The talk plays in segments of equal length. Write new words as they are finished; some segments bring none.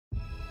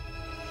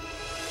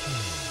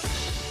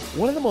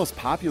One of the most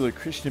popular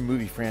Christian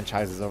movie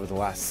franchises over the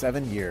last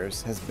 7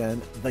 years has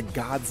been the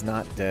God's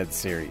Not Dead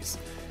series.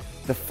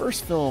 The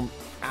first film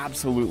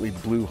absolutely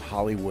blew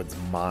Hollywood's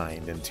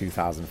mind in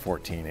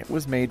 2014. It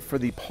was made for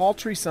the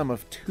paltry sum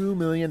of $2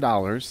 million.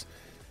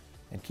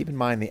 And keep in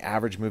mind, the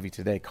average movie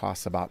today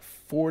costs about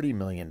 $40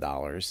 million.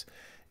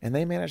 And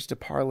they managed to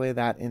parlay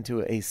that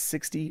into a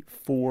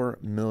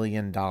 $64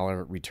 million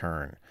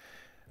return.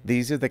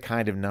 These are the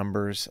kind of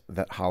numbers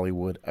that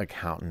Hollywood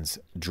accountants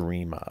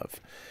dream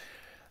of.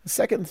 The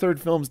second and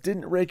third films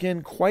didn't rake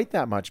in quite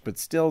that much, but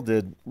still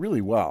did really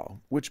well,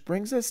 which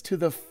brings us to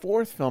the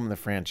fourth film in the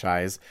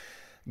franchise,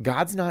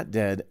 God's Not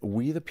Dead,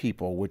 We the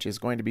People, which is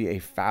going to be a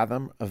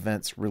Fathom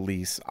Events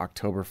release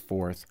October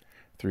 4th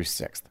through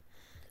 6th.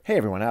 Hey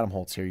everyone, Adam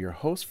Holtz here, your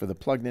host for the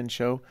Plugged In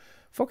Show,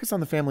 focus on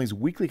the family's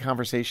weekly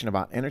conversation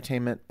about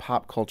entertainment,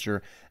 pop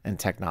culture, and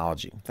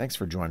technology. Thanks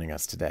for joining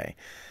us today.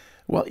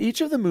 Well, each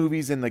of the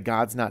movies in the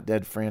God's Not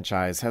Dead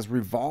franchise has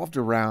revolved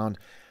around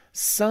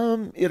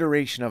some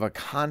iteration of a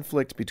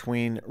conflict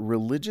between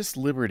religious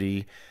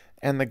liberty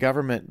and the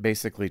government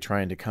basically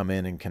trying to come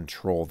in and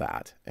control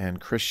that, and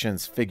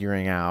Christians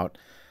figuring out,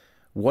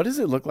 what does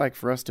it look like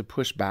for us to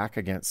push back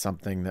against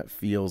something that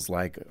feels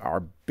like our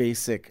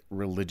basic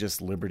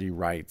religious liberty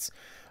rights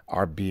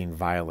are being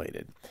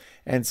violated?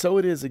 And so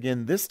it is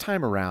again this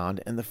time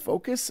around, and the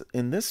focus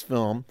in this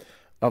film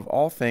of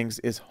all things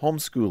is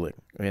homeschooling.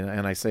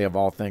 And I say of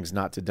all things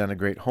not to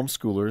denigrate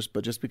homeschoolers,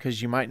 but just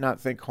because you might not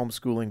think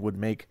homeschooling would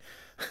make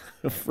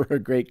for a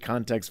great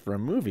context for a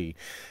movie.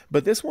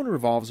 But this one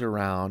revolves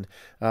around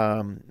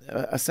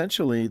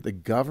essentially the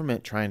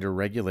government trying to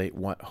regulate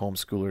what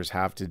homeschoolers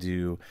have to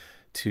do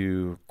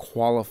to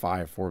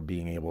qualify for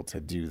being able to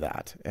do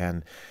that.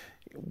 And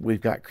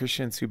we've got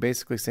Christians who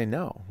basically say,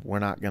 no, we're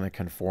not going to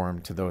conform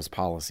to those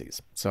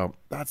policies. So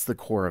that's the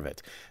core of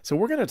it. So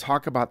we're going to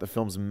talk about the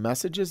film's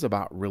messages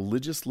about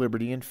religious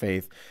liberty and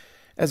faith,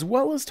 as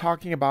well as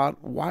talking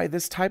about why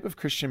this type of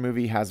Christian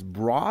movie has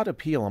broad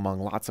appeal among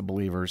lots of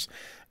believers,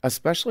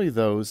 especially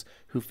those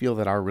who feel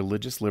that our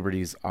religious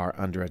liberties are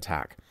under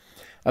attack.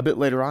 A bit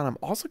later on, I'm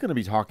also going to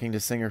be talking to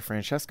singer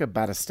Francesca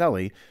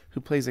Battistelli,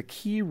 who plays a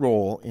key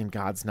role in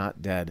God's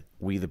Not Dead,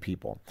 We the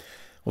People.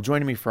 Well,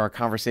 joining me for our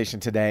conversation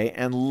today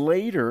and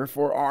later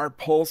for our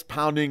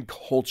pulse-pounding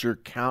culture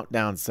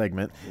countdown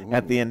segment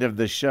at the end of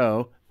the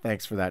show,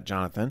 thanks for that,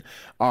 Jonathan,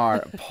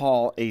 are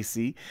Paul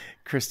Acey,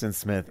 Kristen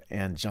Smith,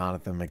 and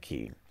Jonathan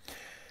McKee.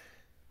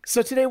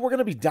 So today we're going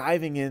to be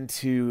diving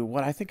into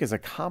what I think is a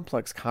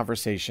complex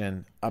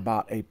conversation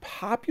about a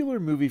popular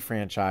movie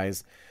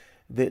franchise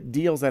that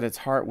deals at its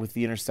heart with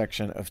the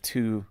intersection of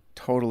two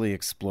totally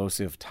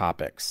explosive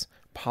topics,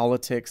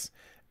 politics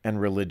and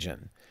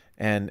religion.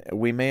 And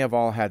we may have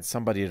all had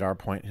somebody at our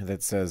point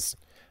that says,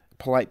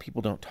 polite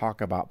people don't talk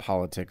about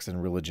politics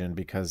and religion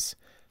because,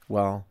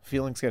 well,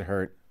 feelings get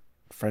hurt,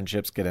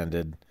 friendships get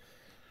ended,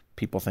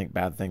 people think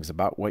bad things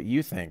about what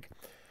you think.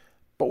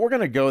 But we're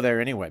going to go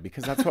there anyway,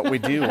 because that's what we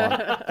do.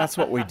 That's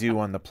what we do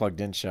on the Plugged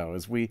In Show.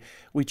 Is we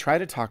try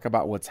to talk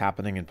about what's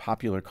happening in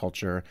popular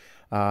culture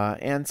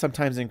and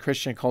sometimes in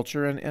Christian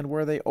culture and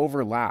where they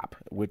overlap,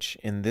 which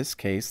in this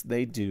case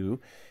they do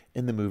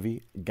in the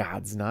movie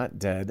God's Not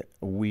Dead,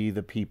 We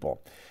the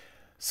People.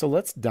 So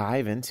let's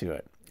dive into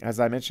it. As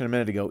I mentioned a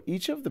minute ago,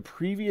 each of the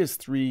previous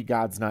three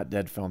God's Not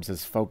Dead films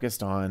has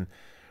focused on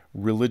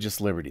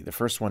religious liberty. The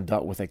first one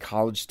dealt with a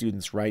college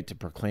student's right to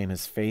proclaim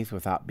his faith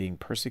without being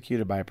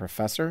persecuted by a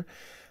professor.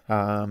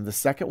 The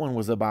second one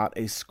was about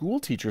a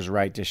school teacher's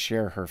right to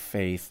share her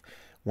faith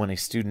when a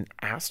student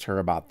asked her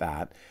about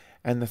that.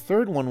 And the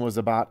third one was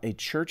about a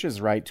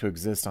church's right to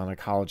exist on a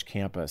college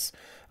campus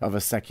of a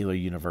secular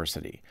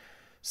university.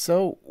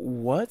 So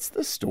what's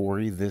the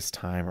story this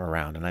time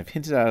around? And I've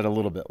hinted at it a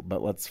little bit,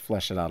 but let's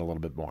flesh it out a little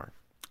bit more.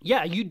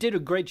 Yeah, you did a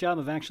great job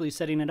of actually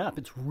setting it up.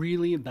 It's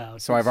really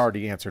about... So I've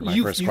already answered my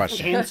first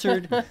question.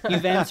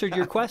 You've answered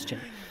your question.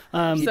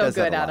 So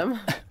good, Adam.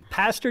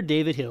 Pastor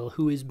David Hill,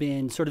 who has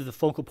been sort of the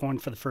focal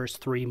point for the first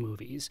three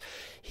movies,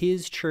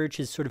 his church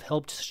has sort of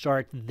helped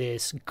start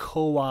this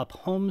co-op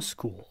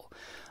homeschool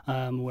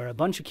where a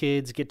bunch of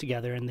kids get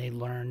together and they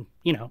learn,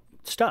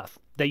 stuff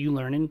that you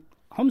learn in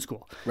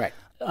homeschool. Right.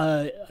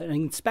 An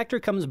inspector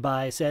comes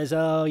by, says,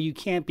 oh, you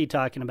can't be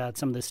talking about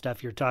some of the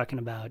stuff you're talking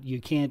about. You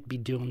can't be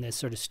doing this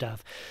sort of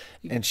stuff.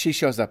 And she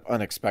shows up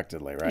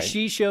unexpectedly, right?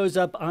 She shows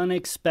up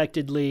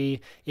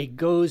unexpectedly. It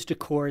goes to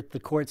court. The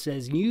court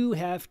says, you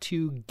have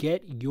to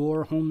get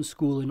your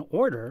homeschool in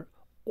order.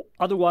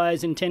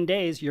 Otherwise, in 10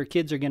 days, your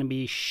kids are going to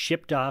be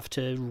shipped off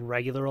to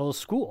regular old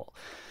school.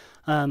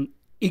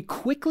 It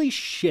quickly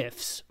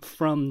shifts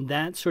from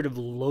that sort of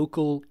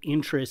local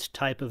interest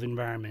type of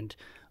environment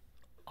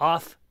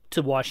off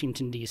to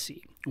Washington,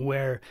 D.C.,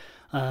 where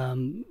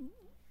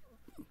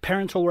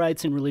parental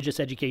rights and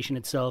religious education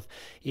itself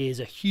is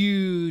a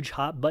huge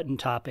hot-button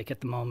topic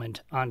at the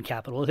moment on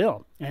Capitol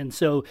Hill. And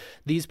so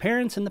these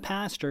parents and the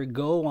pastor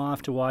go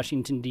off to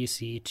Washington,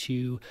 D.C.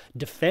 to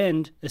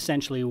defend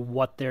essentially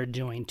what they're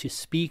doing, to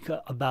speak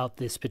about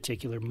this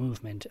particular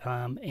movement.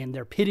 And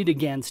they're pitted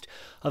against,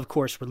 of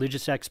course,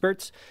 religious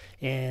experts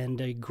and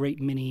a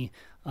great many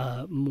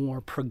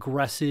more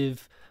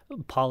progressive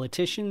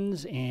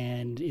politicians,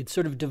 and it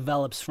sort of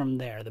develops from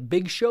there. The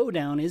big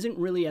showdown isn't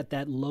really at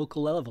that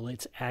local level.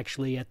 It's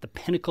actually at the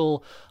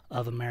pinnacle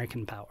of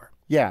American power.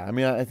 Yeah, I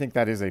mean, I think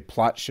that is a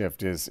plot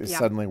shift, is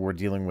suddenly we're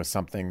dealing with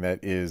something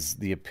that is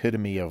the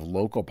epitome of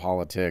local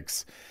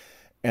politics.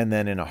 And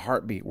then in a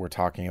heartbeat, we're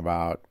talking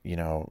about,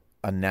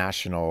 a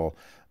national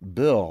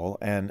bill.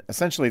 And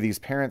essentially these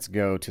parents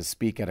go to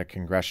speak at a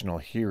congressional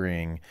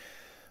hearing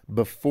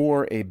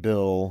before a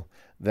bill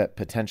that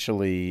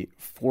potentially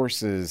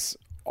forces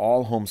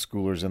all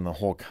homeschoolers in the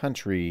whole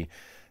country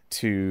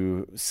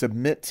to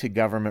submit to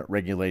government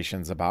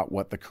regulations about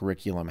what the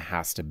curriculum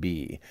has to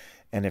be.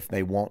 And if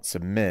they won't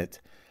submit,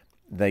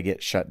 they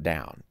get shut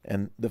down.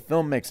 And the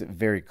film makes it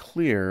very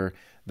clear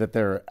that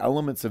there are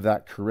elements of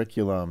that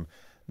curriculum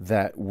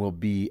that will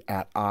be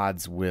at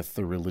odds with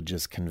the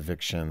religious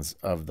convictions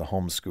of the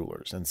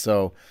homeschoolers. And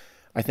so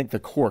I think the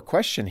core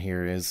question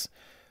here is,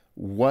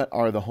 what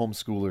are the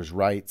homeschoolers'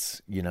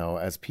 rights,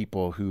 as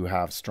people who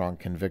have strong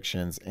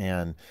convictions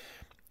and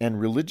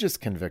religious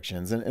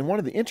convictions? And one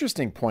of the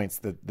interesting points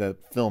that the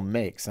film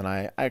makes, and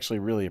I actually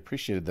really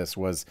appreciated this,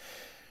 was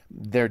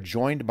they're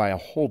joined by a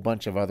whole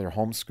bunch of other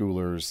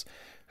homeschoolers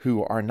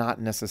who are not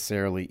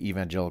necessarily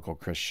evangelical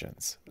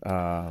Christians.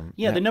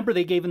 The number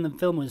they gave in the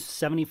film was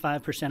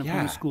 75% of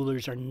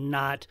homeschoolers are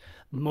not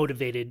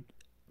motivated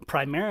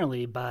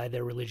primarily by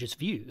their religious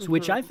views,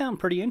 which I found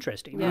pretty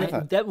interesting. Yeah.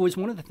 And that was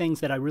one of the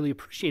things that I really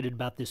appreciated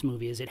about this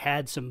movie, is it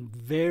had some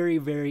very,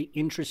 very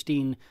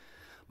interesting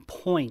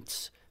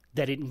points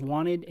that it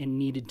wanted and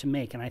needed to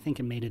make, and I think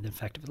it made it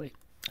effectively.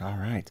 All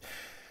right.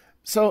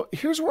 So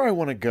here's where I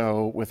want to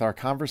go with our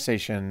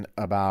conversation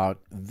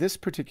about this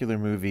particular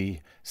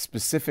movie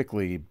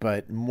specifically,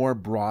 but more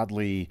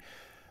broadly,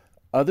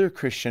 other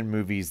Christian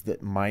movies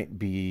that might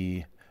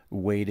be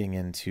wading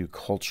into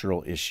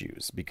cultural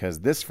issues,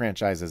 because this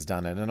franchise has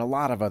done it, and a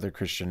lot of other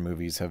Christian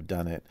movies have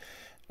done it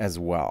as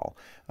well.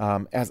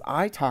 As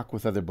I talk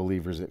with other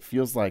believers, it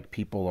feels like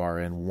people are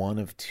in one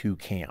of two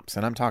camps,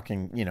 and I'm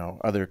talking,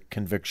 other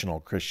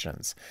convictional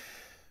Christians.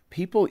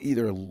 People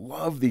either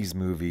love these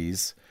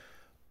movies,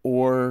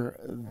 or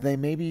they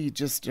maybe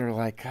just are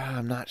like,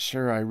 I'm not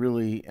sure I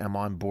really am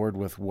on board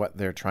with what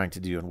they're trying to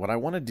do. And what I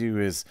want to do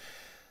is,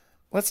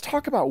 let's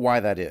talk about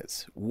why that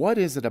is. What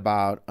is it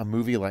about a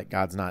movie like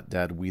God's Not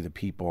Dead, We the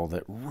People,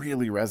 that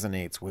really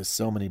resonates with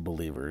so many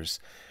believers?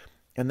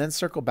 And then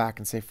circle back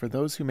and say, for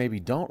those who maybe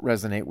don't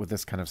resonate with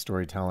this kind of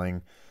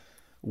storytelling,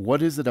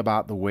 what is it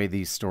about the way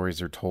these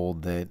stories are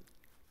told that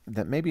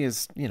maybe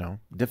is,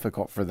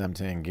 difficult for them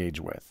to engage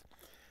with?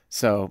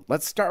 So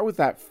let's start with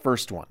that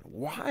first one.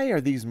 Why are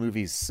these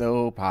movies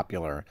so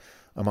popular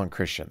among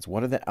Christians?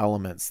 What are the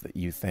elements that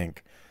you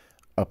think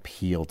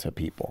appeal to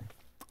people?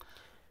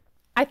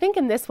 I think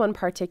in this one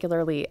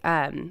particularly,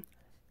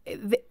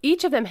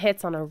 each of them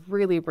hits on a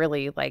really,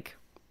 really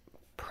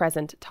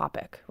present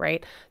topic,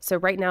 right? So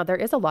right now there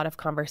is a lot of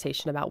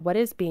conversation about what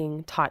is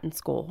being taught in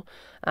school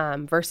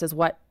versus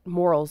what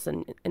morals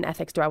and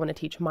ethics do I want to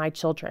teach my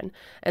children.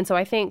 And so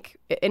I think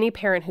any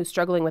parent who's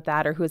struggling with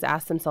that, or who has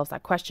asked themselves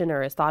that question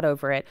or has thought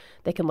over it,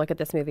 they can look at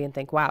this movie and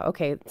think, wow,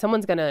 okay,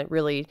 someone's going to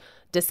really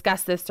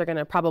discuss this. They're going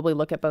to probably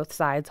look at both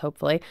sides,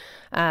 hopefully.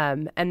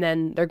 And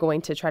then they're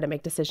going to try to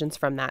make decisions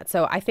from that.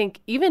 So I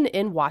think even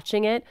in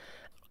watching it,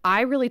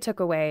 I really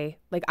took away,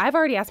 I've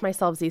already asked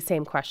myself these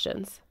same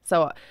questions.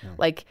 So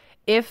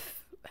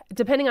if,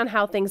 depending on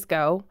how things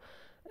go,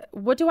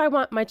 what do I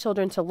want my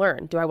children to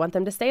learn? Do I want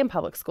them to stay in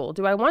public school?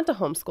 Do I want to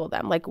homeschool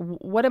them?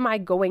 What am I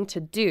going to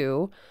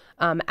do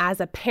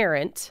as a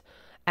parent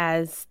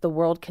as the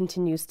world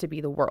continues to be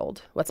the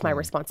world? What's my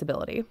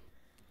responsibility?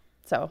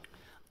 So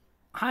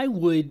I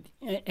would,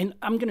 and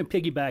I'm going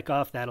to piggyback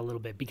off that a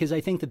little bit, because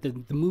I think that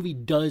the movie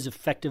does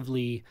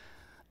effectively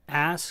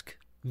ask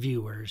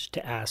viewers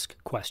to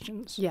ask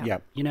questions. Yeah.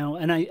 Yep.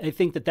 And I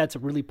think that that's a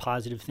really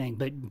positive thing.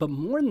 But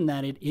more than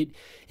that,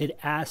 it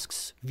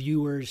asks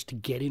viewers to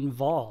get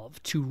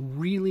involved, to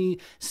really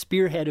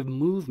spearhead a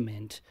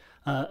movement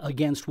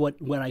against what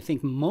I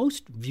think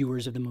most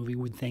viewers of the movie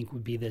would think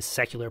would be this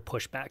secular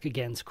pushback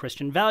against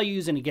Christian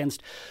values and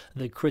against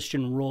the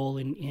Christian role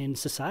in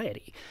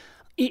society.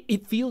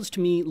 It feels to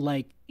me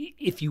like,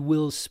 if you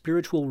will,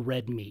 spiritual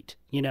red meat.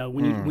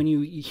 When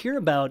you hear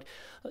about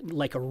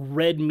a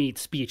red meat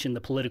speech in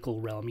the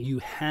political realm, you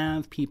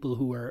have people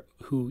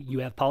you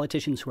have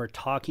politicians who are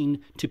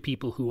talking to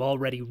people who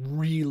already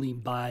really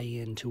buy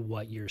into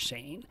what you're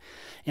saying.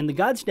 And the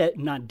God's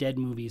Not Dead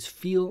movies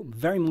feel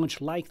very much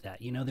like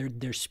that.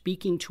 They're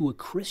speaking to a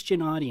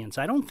Christian audience.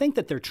 I don't think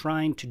that they're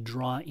trying to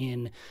draw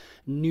in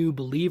new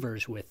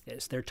believers with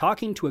this. They're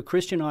talking to a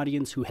Christian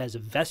audience who has a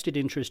vested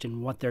interest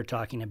in what they're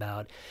talking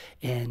about,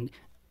 and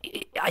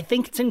I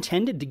think it's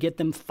intended to get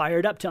them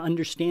fired up to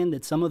understand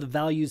that some of the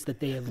values that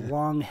they have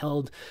long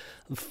held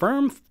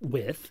firm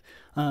with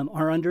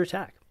are under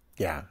attack.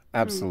 Yeah,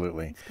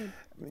 absolutely.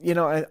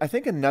 I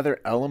think another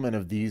element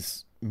of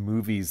these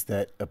movies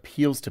that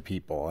appeals to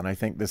people, and I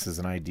think this is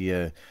an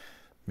idea,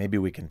 maybe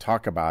we can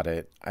talk about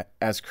it.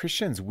 As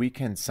Christians, we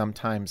can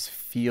sometimes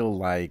feel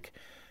like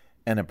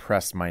an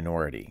oppressed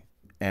minority,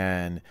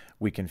 and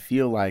we can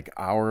feel like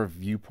our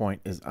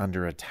viewpoint is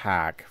under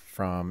attack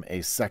from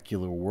a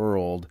secular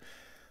world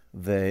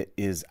that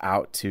is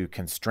out to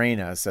constrain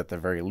us at the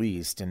very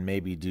least, and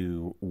maybe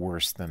do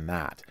worse than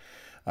that.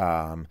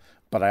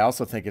 But I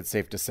also think it's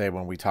safe to say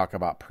when we talk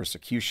about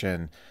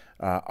persecution,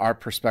 our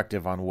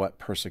perspective on what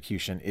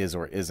persecution is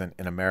or isn't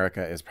in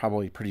America is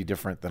probably pretty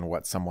different than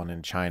what someone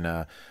in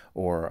China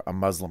or a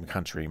Muslim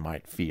country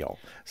might feel.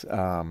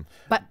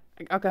 But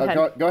go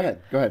ahead. Go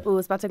ahead. Ooh,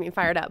 it's about to get me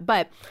fired up.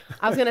 But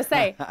I was going to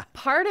say,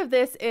 part of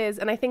this is,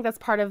 and I think that's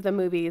part of the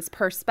movie's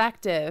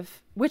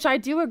perspective, which I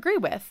do agree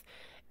with.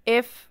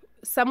 If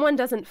someone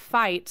doesn't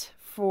fight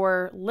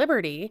for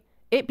liberty,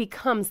 it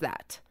becomes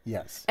that.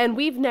 Yes. And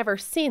we've never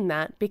seen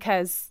that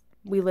because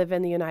we live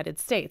in the United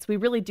States. We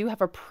really do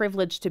have a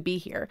privilege to be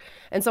here.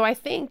 And so I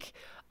think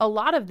a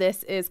lot of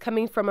this is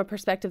coming from a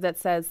perspective that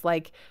says,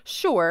 like,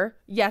 sure,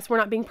 yes, we're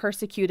not being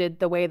persecuted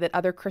the way that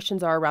other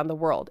Christians are around the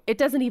world. It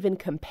doesn't even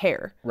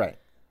compare. Right.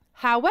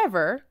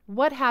 However,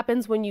 what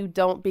happens when you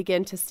don't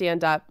begin to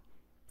stand up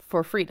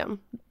for freedom?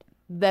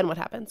 Then what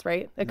happens,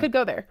 right? It could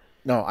go there.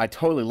 No, I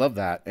totally love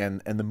that.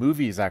 And the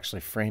movie is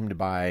actually framed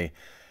by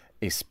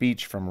a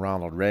speech from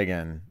Ronald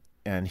Reagan,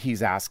 and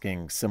he's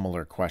asking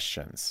similar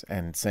questions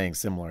and saying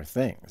similar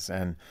things.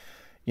 And,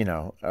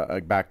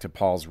 back to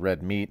Paul's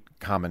red meat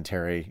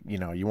commentary,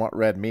 you want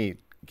red meat,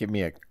 give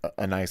me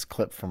a nice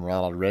clip from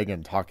Ronald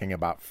Reagan talking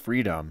about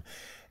freedom.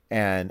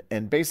 And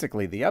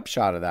basically the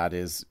upshot of that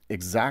is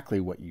exactly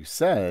what you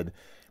said,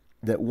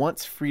 that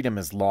once freedom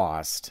is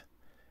lost,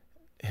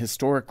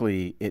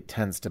 historically, it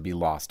tends to be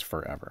lost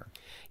forever.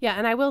 Yeah,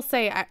 and I will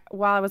say,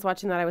 while I was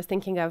watching that, I was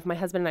thinking of my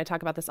husband, and I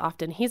talk about this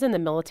often. He's in the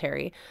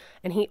military,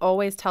 and he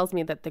always tells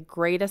me that the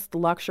greatest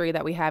luxury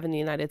that we have in the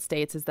United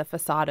States is the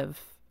facade of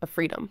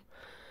freedom.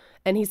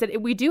 And he said,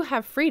 we do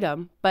have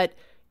freedom, but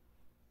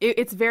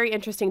it's very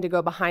interesting to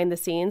go behind the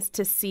scenes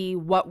to see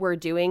what we're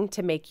doing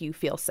to make you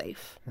feel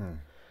safe.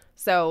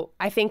 So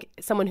I think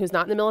someone who's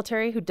not in the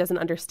military, who doesn't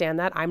understand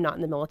that, I'm not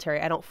in the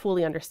military, I don't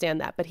fully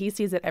understand that, but he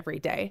sees it every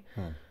day.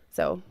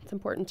 So it's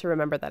important to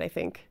remember that, I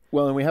think.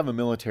 Well, and we have a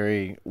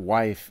military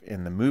wife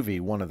in the movie.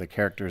 One of the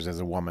characters is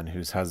a woman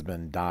whose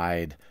husband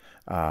died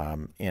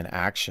in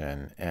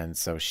action. And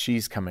so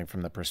she's coming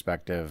from the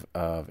perspective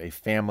of a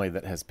family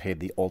that has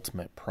paid the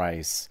ultimate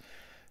price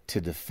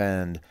to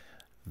defend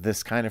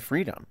this kind of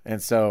freedom.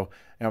 And so,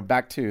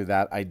 back to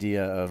that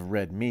idea of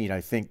red meat,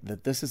 I think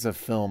that this is a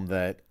film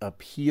that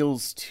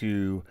appeals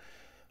to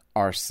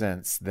our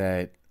sense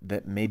that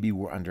maybe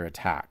we're under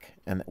attack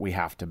and that we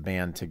have to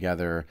band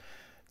together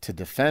to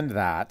defend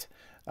that.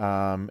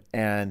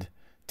 And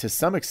to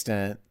some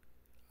extent,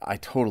 I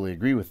totally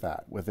agree with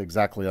that, with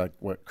exactly like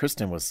what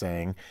Kristen was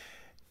saying.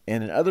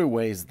 And in other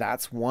ways,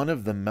 that's one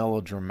of the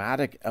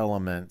melodramatic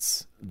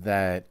elements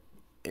that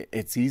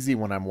it's easy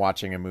when I'm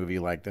watching a movie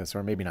like this,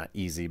 or maybe not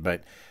easy,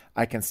 but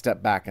I can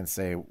step back and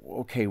say,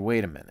 okay,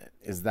 wait a minute.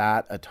 Is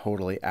that a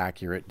totally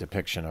accurate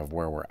depiction of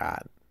where we're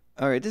at?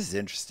 All right, this is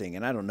interesting,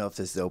 and I don't know if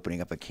this is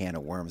opening up a can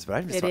of worms, but I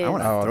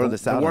want to throw throw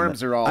this out. The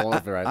worms are all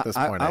over at this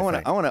point. I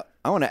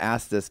want to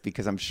ask this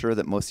because I'm sure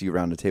that most of you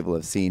around the table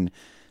have seen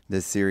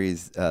this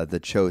series, The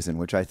Chosen,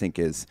 which I think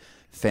is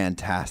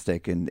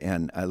fantastic,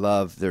 and I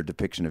love their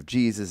depiction of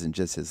Jesus and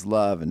just his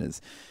love and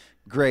his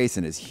grace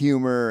and his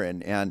humor,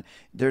 and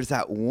there's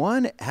that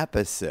one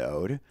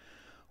episode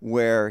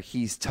where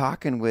he's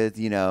talking with,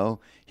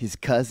 his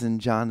cousin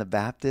John the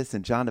Baptist,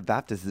 and John the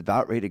Baptist is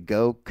about ready to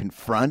go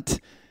confront,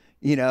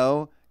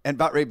 and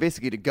about ready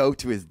basically to go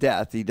to his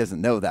death. He doesn't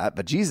know that,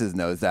 but Jesus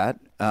knows that.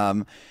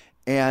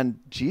 And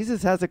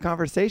Jesus has a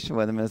conversation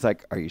with him and is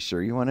like, are you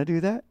sure you want to do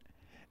that?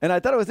 And I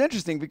thought it was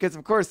interesting because,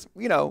 of course,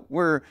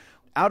 we're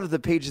out of the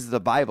pages of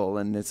the Bible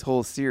in this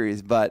whole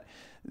series, but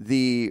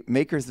the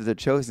makers of The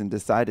Chosen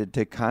decided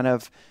to kind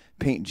of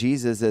paint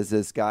Jesus as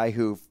this guy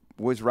who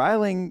was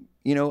riling,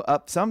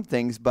 up some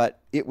things,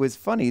 but it was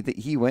funny that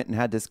he went and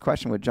had this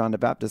question with John the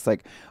Baptist,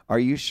 like, are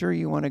you sure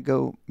you want to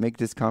go make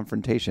this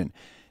confrontation?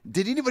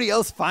 Did anybody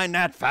else find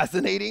that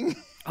fascinating?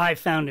 I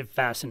found it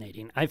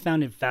fascinating.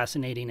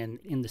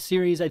 In the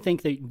series. I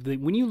think that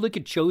when you look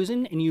at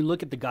Chosen and you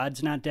look at the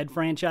God's Not Dead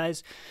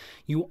franchise,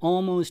 you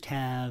almost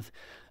have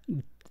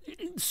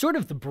sort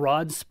of the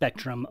broad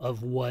spectrum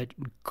of what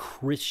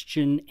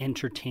Christian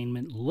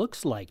entertainment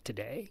looks like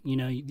today.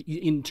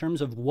 In terms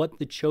of what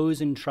The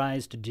Chosen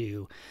tries to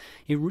do,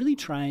 it really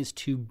tries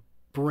to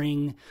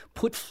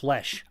put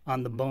flesh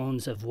on the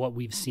bones of what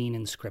we've seen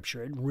in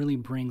Scripture. It really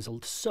brings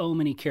so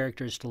many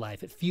characters to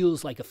life. It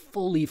feels like a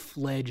fully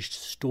fledged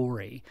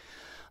story.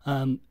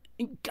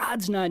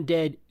 God's Not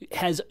Dead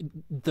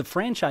the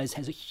franchise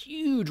has a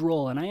huge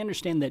role, and I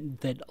understand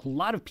that a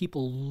lot of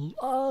people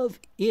love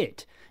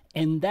it,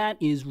 and that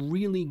is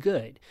really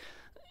good.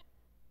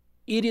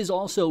 It is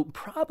also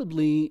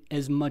probably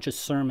as much a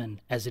sermon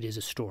as it is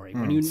a story.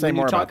 When you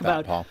talk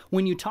about Paul.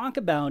 When you talk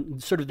about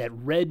sort of that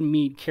red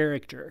meat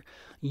character,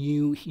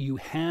 you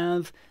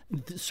have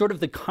sort of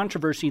the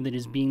controversy that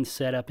is being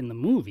set up in the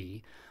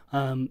movie.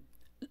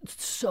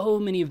 So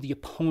many of the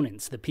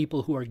opponents, the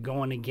people who are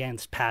going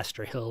against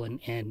Pastor Hill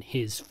and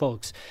his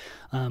folks,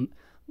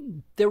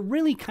 they're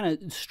really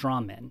kind of straw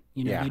men.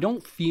 They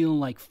don't feel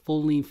like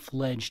fully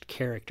fledged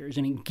characters,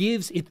 and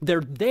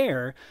they're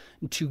there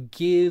to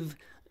give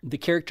the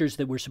characters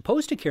that we're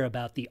supposed to care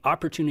about the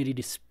opportunity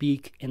to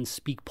speak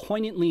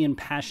poignantly and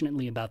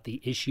passionately about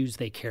the issues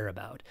they care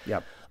about.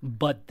 Yep.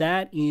 But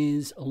that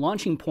is a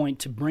launching point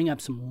to bring up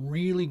some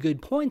really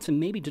good points and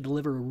maybe to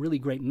deliver a really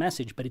great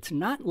message. But it's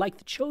not like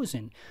The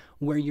Chosen,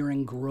 where you're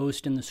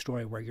engrossed in the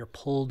story, where you're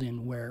pulled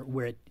in,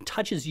 where it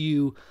touches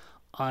you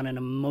on an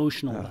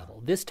emotional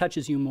level. This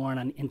touches you more on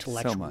an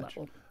intellectual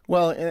level.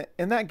 Well,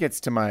 and that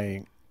gets to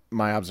my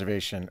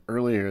observation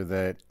earlier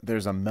that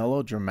there's a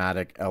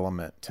melodramatic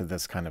element to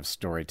this kind of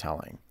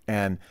storytelling.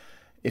 And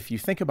if you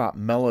think about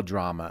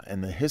melodrama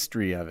and the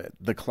history of it,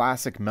 the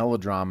classic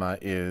melodrama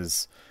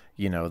is,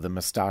 the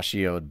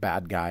mustachioed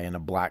bad guy in a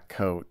black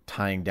coat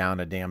tying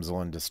down a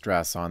damsel in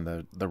distress on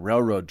the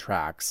railroad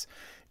tracks.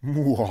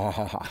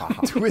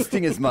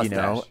 Twisting his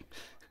mustache.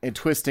 And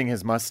twisting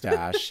his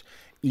mustache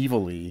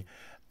evilly.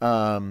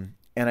 And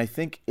I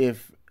think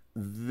if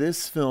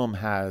this film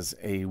has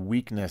a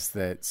weakness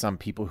that some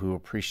people who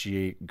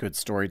appreciate good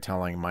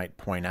storytelling might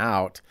point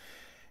out,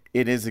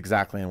 it is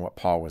exactly in what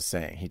Paul was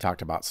saying. He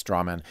talked about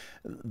strawmen.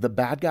 The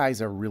bad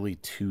guys are really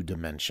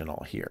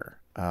two-dimensional here.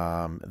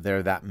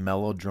 They're that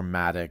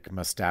melodramatic,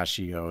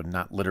 mustachioed,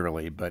 not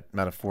literally, but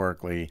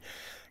metaphorically,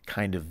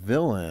 kind of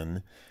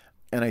villain.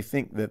 And I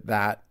think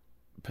that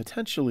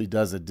potentially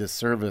does a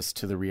disservice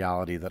to the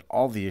reality that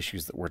all the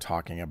issues that we're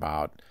talking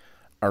about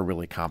are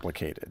really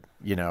complicated,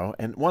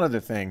 And one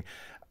other thing,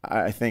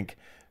 I think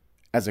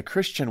as a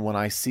Christian, when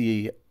I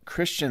see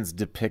Christians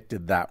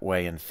depicted that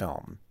way in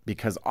film,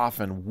 because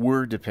often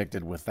we're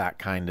depicted with that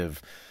kind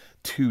of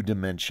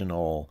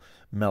two-dimensional,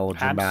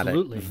 melodramatic,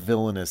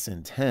 villainous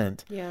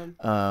intent. Yeah.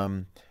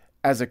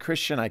 As a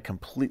Christian, I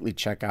completely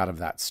check out of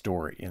that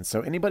story. And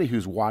so anybody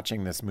who's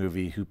watching this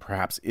movie who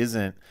perhaps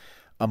isn't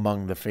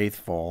among the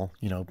faithful,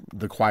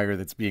 the choir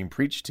that's being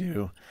preached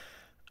to,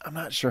 I'm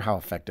not sure how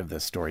effective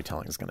this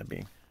storytelling is going to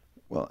be.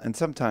 Well, and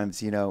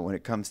sometimes, when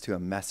it comes to a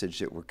message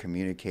that we're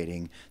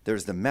communicating,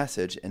 there's the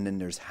message and then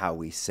there's how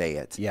we say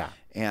it. Yeah.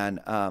 And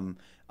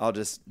I'll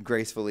just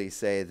gracefully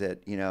say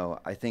that,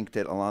 I think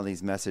that a lot of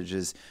these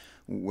messages,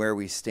 where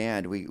we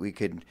stand, we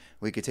could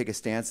take a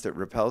stance that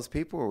repels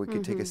people, or we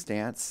could take a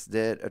stance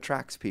that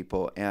attracts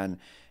people. And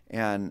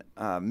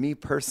me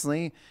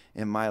personally,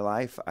 in my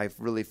life, I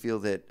really feel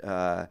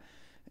that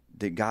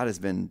that God has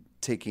been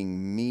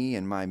taking me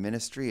and my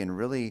ministry and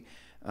really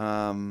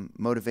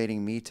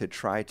motivating me to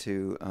try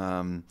to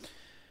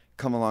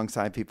come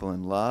alongside people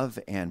in love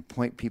and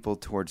point people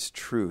towards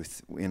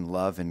truth in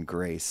love and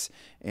grace.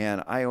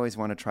 And I always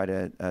want to try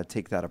to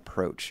take that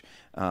approach.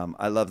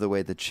 I love the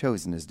way The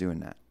Chosen is doing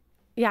that.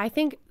 Yeah, I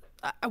think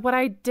what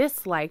I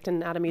disliked,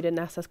 and Adam, you didn't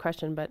ask this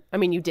question, but I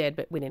mean, you did,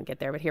 but we didn't get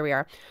there, but here we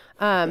are,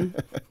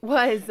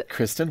 was...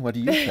 Kristen, what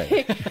do you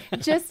think?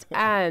 Just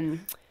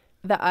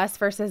the us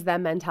versus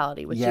them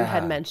mentality, which you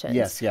had mentioned.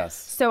 Yes.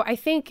 So I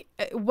think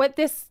what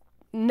this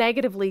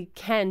negatively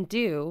can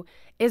do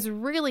is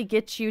really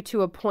get you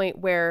to a point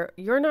where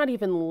you're not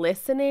even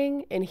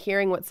listening and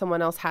hearing what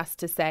someone else has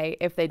to say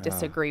if they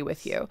disagree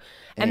with you.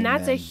 And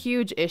that's a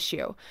huge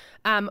issue.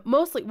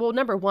 Mostly, well,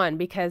 number one,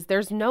 because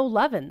there's no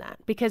love in that,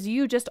 because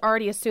you just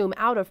already assume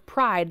out of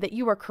pride that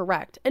you are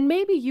correct. And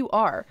maybe you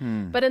are.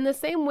 But in the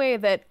same way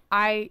that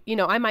I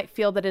might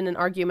feel that in an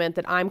argument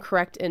that I'm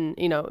correct in,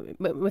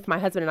 with my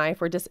husband and I,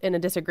 if we're just in a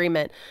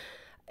disagreement,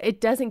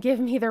 it doesn't give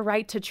me the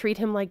right to treat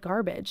him like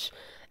garbage.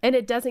 And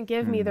it doesn't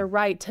give me the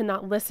right to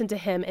not listen to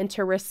him and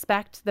to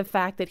respect the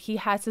fact that he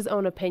has his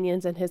own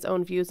opinions and his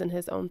own views and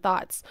his own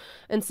thoughts.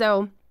 And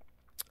so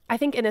I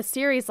think in a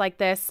series like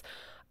this,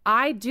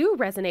 I do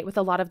resonate with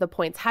a lot of the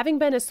points. Having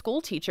been a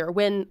school teacher,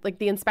 when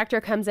the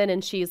inspector comes in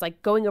and she's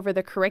going over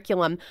the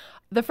curriculum,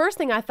 the first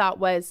thing I thought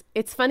was,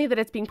 it's funny that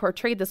it's being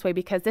portrayed this way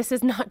because this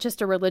is not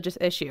just a religious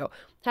issue.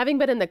 Having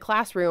been in the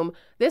classroom,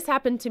 this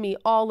happened to me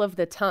all of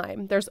the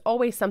time. There's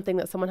always something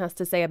that someone has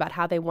to say about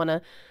how they want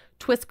to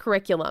twist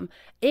curriculum.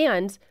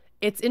 And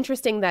it's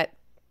interesting that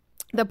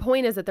the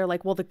point is that they're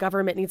like, well, the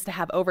government needs to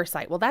have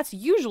oversight. Well, that's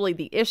usually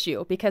the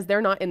issue because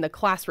they're not in the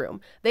classroom.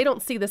 They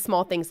don't see the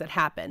small things that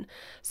happen.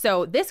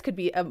 So this could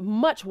be a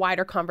much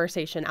wider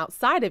conversation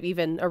outside of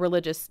even a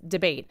religious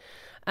debate.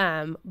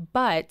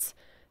 But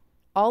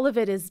all of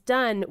it is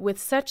done with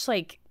such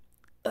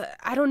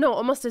I don't know,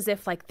 almost as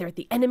if they're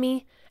the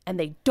enemy and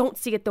they don't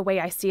see it the way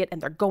I see it,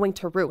 and they're going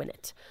to ruin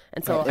it.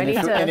 And so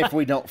and if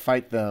we don't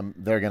fight them,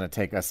 they're going to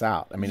take us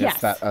out. I mean, Yes.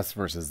 it's that us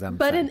versus them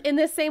But thing. in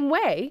the same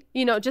way,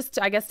 just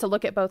I guess to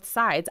look at both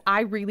sides,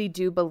 I really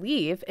do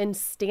believe in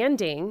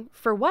standing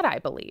for what I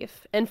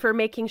believe and for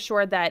making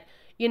sure that,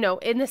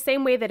 in the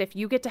same way that if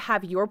you get to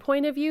have your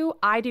point of view,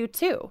 I do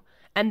too.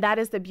 And that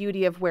is the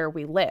beauty of where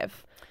we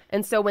live.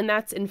 And so when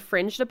that's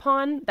infringed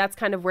upon, that's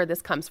kind of where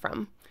this comes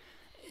from.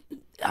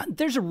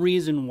 There's a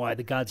reason why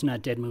the God's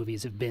Not Dead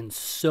movies have been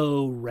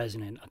so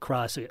resonant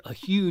across a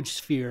huge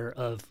sphere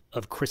of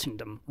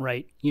Christendom,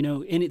 right?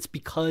 And it's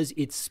because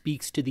it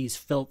speaks to these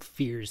felt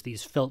fears,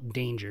 these felt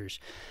dangers.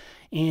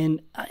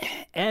 And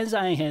as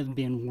I have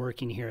been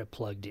working here at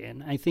Plugged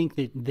In, I think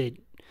that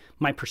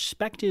my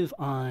perspective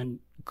on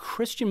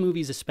Christian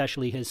movies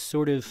especially has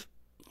sort of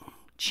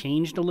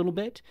changed a little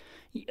bit.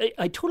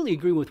 I totally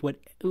agree with what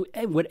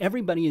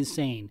everybody is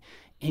saying.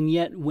 And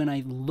yet, when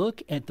I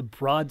look at the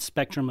broad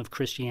spectrum of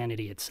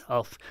Christianity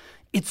itself,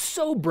 it's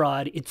so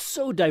broad, it's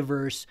so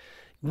diverse.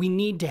 We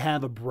need to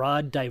have a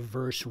broad,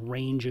 diverse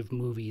range of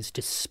movies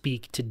to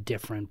speak to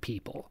different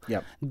people.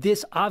 Yep.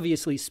 This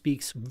obviously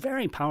speaks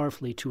very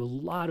powerfully to a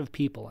lot of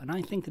people, and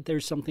I think that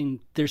there's something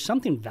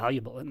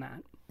valuable in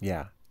that.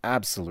 Yeah,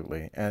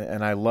 absolutely.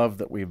 And I love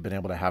that we've been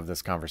able to have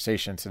this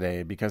conversation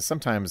today, because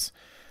sometimes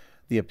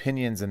the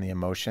opinions and the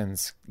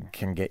emotions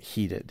can get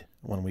heated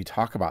when we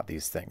talk about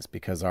these things,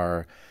 because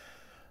our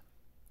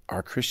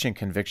Christian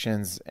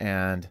convictions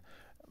and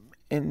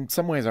in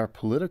some ways our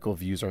political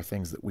views are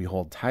things that we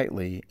hold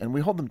tightly, and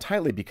we hold them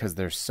tightly because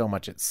there's so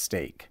much at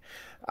stake.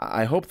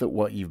 I hope that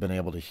what you've been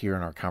able to hear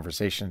in our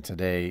conversation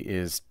today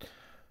is,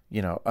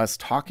 us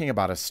talking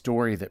about a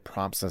story that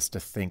prompts us to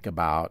think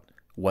about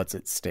what's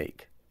at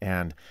stake.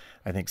 And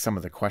I think some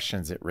of the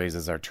questions it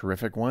raises are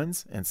terrific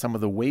ones, and some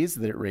of the ways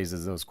that it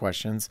raises those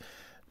questions,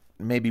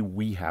 maybe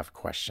we have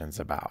questions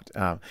about.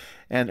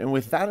 And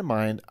with that in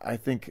mind, I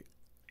think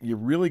you're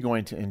really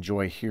going to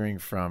enjoy hearing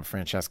from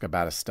Francesca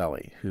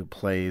Battistelli, who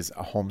plays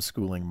a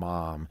homeschooling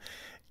mom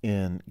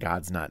in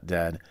God's Not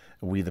Dead,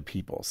 We the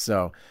People.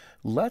 So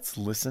let's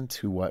listen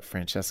to what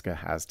Francesca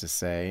has to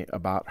say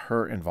about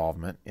her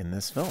involvement in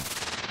this film.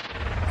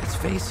 Let's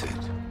face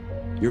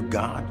it, your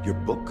God, your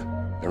book,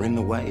 they're in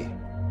the way.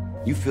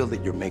 You feel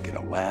that you're making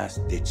a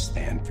last-ditch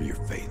stand for your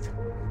faith,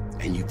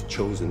 and you've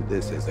chosen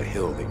this as a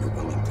hill that you're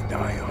willing to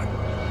die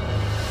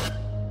on.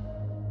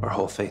 Our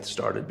whole faith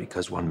started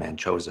because one man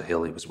chose a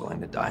hill he was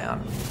willing to die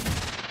on.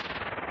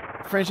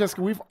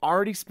 Francesca, we've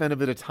already spent a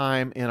bit of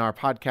time in our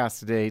podcast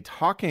today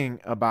talking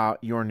about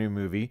your new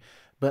movie,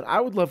 but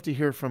I would love to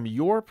hear from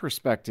your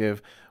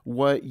perspective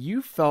what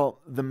you felt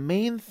the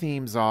main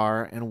themes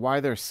are and why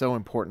they're so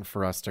important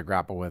for us to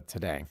grapple with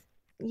today.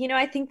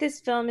 I think this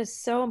film is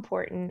so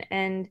important,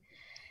 and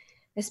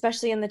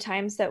especially in the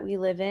times that we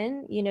live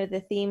in,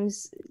 the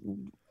themes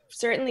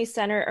certainly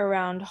center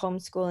around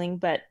homeschooling,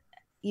 but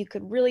you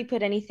could really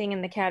put anything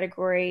in the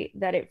category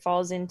that it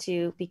falls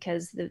into,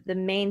 because the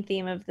main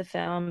theme of the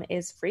film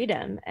is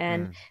freedom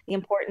and the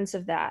importance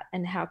of that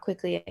and how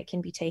quickly it can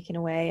be taken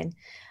away.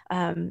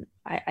 And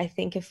I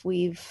think if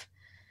we've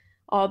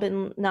all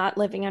been not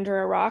living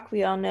under a rock,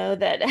 we all know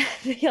that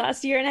the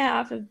last year and a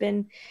half have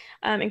been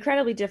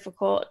incredibly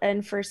difficult.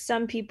 And for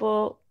some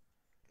people,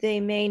 they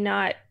may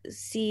not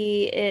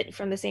see it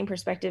from the same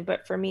perspective.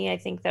 But for me, I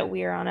think that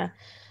we are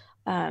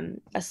on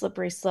a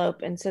slippery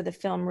slope. And so the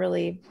film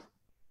really,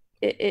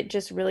 it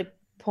just really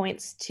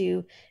points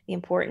to the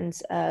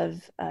importance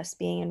of us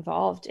being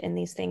involved in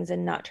these things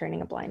and not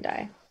turning a blind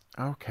eye.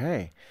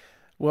 Okay.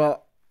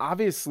 Well,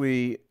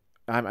 obviously,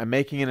 I'm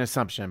making an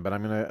assumption, but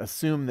I'm going to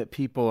assume that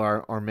people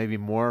are maybe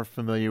more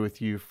familiar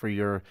with you for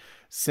your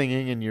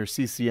singing and your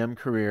CCM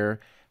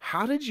career.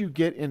 How did you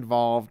get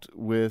involved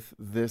with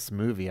this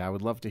movie? I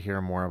would love to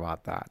hear more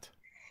about that.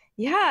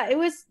 Yeah, it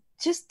was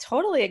just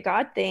totally a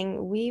God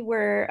thing. We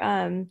were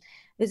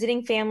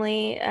visiting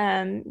family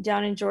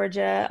down in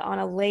Georgia on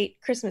a late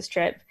Christmas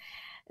trip.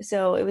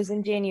 So it was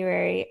in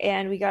January,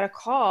 and we got a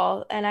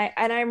call, and I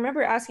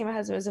remember asking my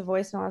husband, it was a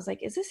voicemail. I was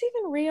like, is this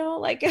even real?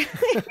 Like, you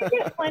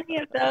get plenty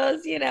of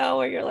those,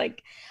 where you're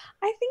like,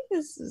 I think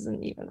this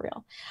isn't even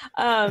real.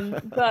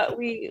 But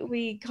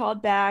we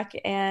called back,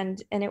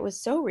 and it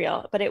was so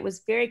real, but it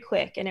was very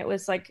quick. And it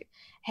was like,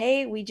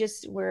 hey,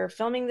 we're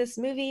filming this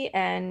movie,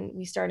 and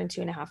we start in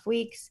 2.5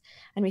 weeks,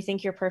 and we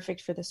think you're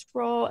perfect for this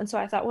role. And so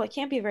I thought, well, it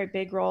can't be a very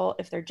big role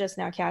if they're just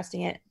now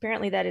casting it.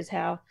 Apparently that is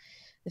how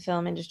the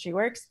film industry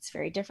works. It's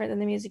very different than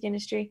the music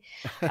industry.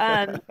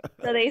 So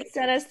they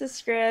sent us the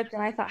script,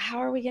 and I thought, how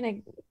are we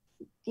going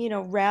to,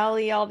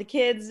 rally all the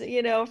kids,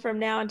 from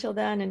now until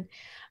then?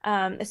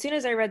 And as soon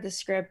as I read the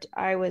script,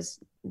 I was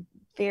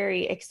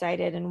very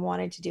excited and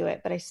wanted to do it,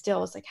 but I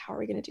still was like, how are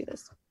we going to do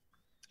this?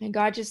 And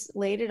God just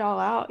laid it all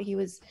out.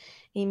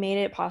 He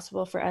made it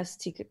possible for us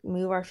to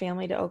move our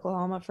family to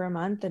Oklahoma for a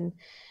month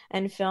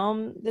and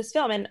film this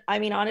film. And I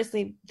mean,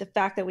 honestly, the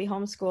fact that we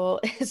homeschool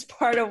is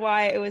part of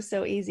why it was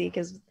so easy,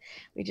 because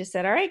we just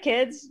said, all right,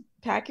 kids,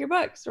 pack your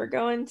books. We're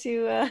going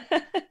to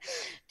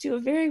to a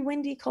very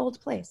windy, cold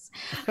place.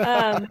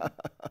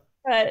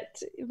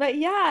 But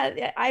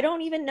yeah, I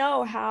don't even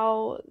know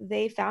how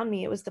they found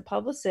me. It was the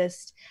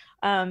publicist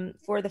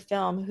for the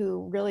film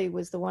who really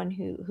was the one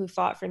who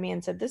fought for me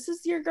and said, "This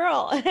is your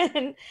girl."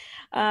 And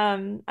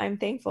I'm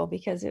thankful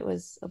because it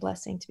was a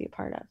blessing to be a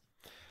part of.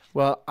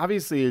 Well,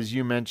 obviously, as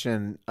you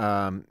mentioned,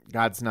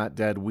 God's Not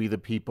Dead, We the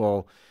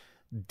People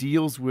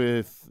deals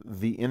with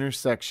the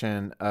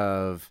intersection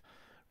of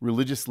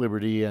religious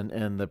liberty,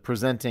 and the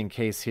presenting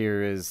case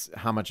here is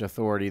how much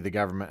authority the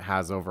government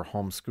has over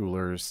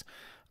homeschoolers.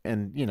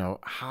 And,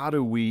 how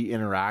do we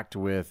interact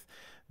with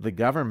the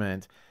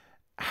government?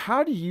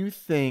 How do you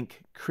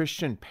think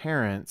Christian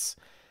parents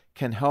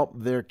can help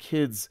their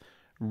kids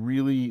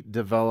really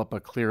develop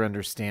a clear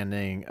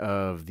understanding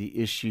of the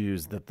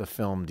issues that the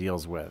film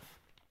deals with?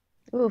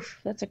 Oof,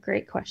 that's a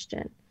great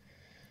question.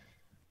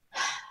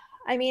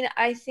 I mean,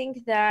 I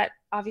think that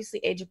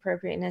obviously age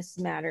appropriateness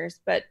matters,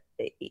 but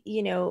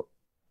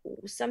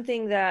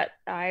something that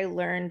I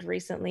learned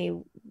recently,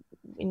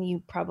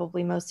 and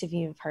most of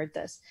you have heard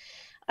this,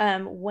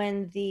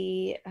 when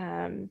the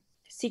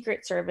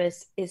Secret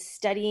Service is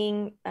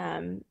studying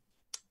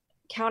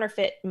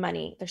counterfeit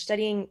money, they're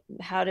studying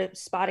how to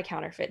spot a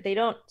counterfeit. They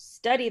don't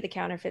study the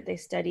counterfeit, they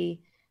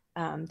study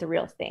the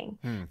real thing.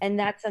 And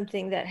that's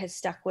something that has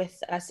stuck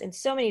with us in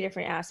so many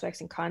different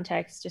aspects and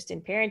contexts, just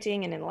in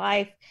parenting and in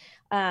life.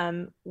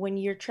 When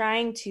you're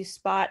trying to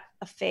spot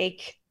a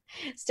fake,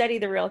 study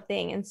the real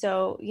thing. And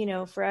so,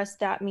 for us,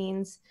 that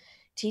means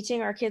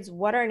teaching our kids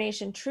what our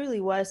nation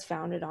truly was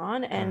founded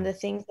on, and the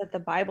things that the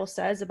Bible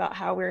says about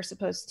how we're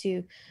supposed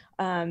to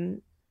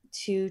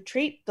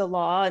treat the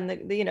law and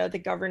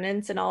the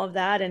governance and all of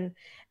that,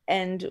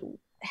 and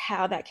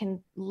how that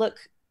can look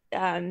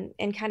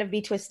and kind of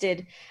be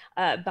twisted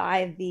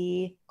by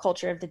the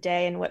culture of the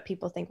day and what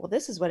people think, well,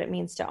 this is what it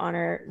means to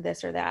honor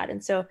this or that.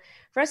 And so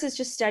for us, it's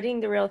just studying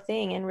the real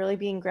thing and really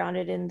being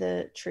grounded in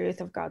the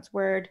truth of God's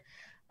word.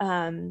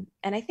 And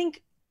I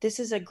think this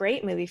is a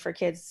great movie for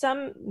kids.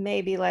 Some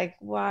may be like,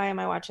 why am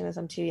I watching this?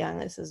 I'm too young.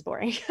 This is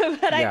boring.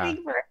 But I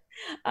think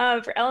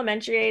for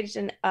elementary age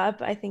and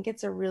up, I think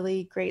it's a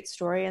really great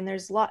story, and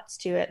there's lots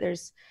to it.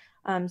 There's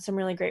some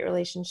really great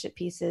relationship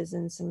pieces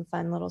and some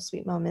fun little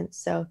sweet moments.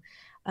 So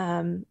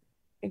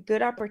a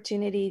good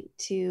opportunity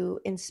to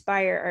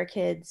inspire our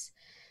kids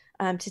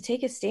to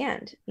take a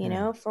stand,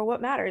 for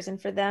what matters.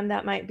 And for them,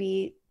 that might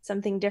be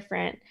something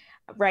different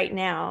right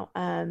now.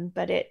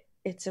 But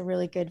it's a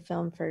really good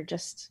film for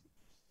just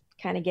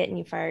kind of getting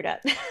you fired up.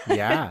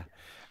 Yeah.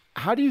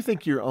 How do you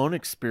think your own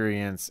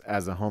experience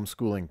as a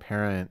homeschooling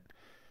parent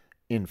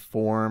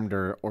informed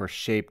or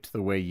shaped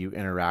the way you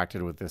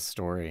interacted with this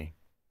story?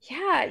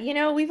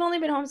 Yeah, we've only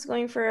been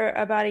homeschooling for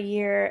about a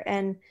year,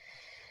 and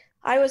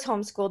I was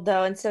homeschooled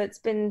though. And so it's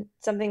been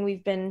something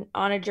we've been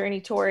on a journey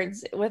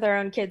towards with our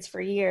own kids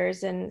for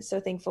years. And so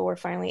thankful we're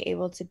finally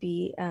able to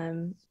be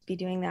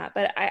doing that.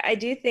 But I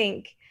do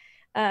think,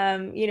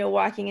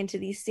 walking into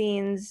these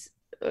scenes,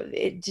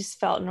 it just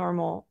felt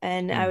normal.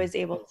 And I was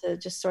able to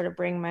just sort of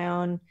bring my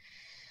own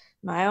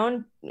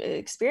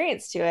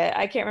experience to it.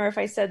 I can't remember if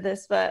I said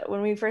this, but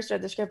when we first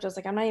read the script, I was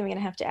like, I'm not even going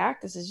to have to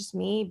act. This is just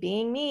me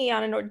being me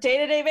on a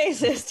day-to-day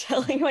basis,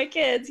 telling my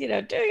kids,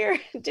 do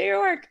your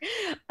work.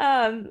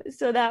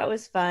 So that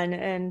was fun.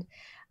 And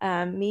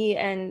me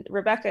and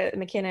Rebecca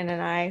McKinnon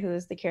and I, who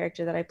is the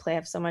character that I play,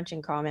 have so much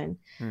in common.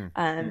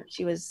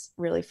 She was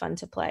really fun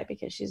to play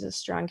because she's a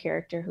strong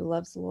character who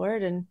loves the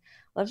Lord and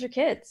loves her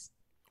kids.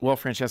 Well,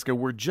 Francesca,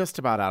 we're just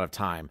about out of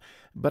time,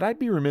 but I'd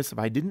be remiss if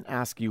I didn't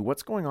ask you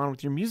what's going on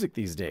with your music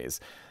these days.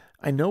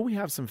 I know we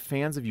have some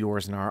fans of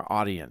yours in our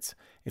audience.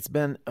 It's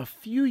been a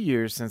few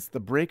years since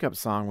the breakup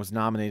song was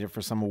nominated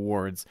for some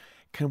awards.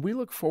 Can we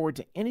look forward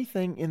to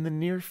anything in the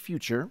near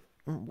future?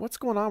 What's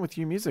going on with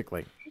you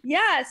musically?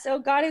 Yeah, so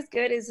God is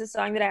Good is a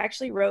song that I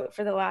actually wrote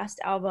for the last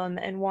album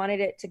and wanted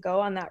it to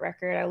go on that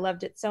record. I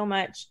loved it so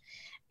much.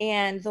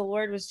 And the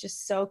Lord was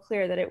just so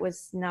clear that it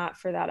was not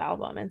for that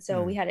album. And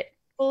so we had it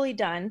fully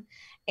done,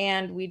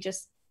 and we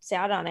just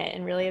sat on it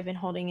and really have been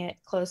holding it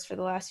close for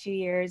the last few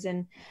years.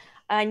 And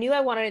I knew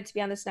I wanted it to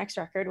be on this next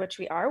record, which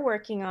we are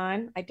working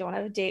on. I don't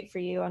have a date for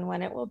you on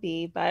when it will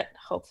be, but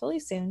hopefully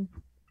soon.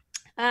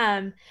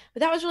 But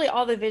that was really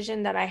all the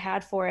vision that I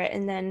had for it.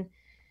 And then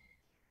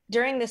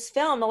during this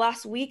film, the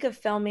last week of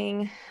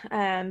filming,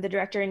 the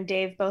director and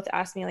Dave both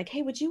asked me like,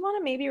 hey, would you want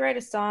to maybe write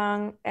a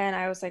song? And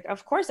I was like,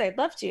 of course, I'd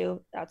love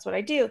to. That's what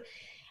I do.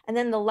 And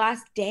then the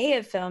last day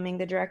of filming,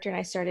 the director and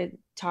I started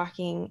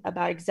talking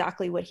about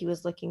exactly what he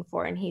was looking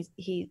for. And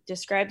he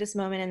described this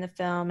moment in the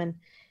film, and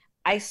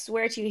I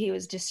swear to you, he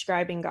was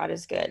describing God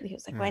is Good. He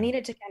was like, well, I need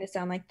it to kind of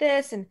sound like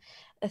this, and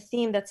a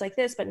theme that's like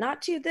this, but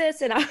not to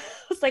this. And I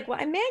was like, well,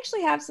 I may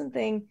actually have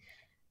something.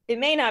 It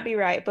may not be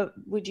right, but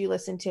would you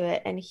listen to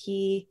it? And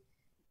he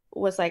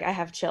was like, I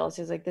have chills.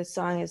 He was like, this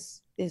song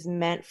is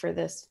meant for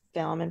this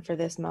film and for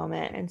this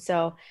moment. And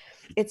so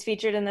it's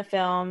featured in the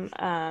film,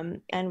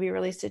 and we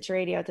released it to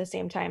radio at the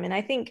same time. And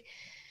I think,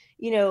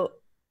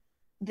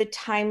 the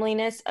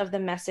timeliness of the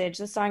message.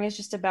 The song is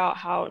just about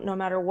how no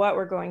matter what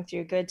we're going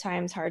through, good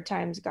times, hard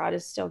times, God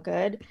is still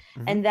good.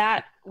 And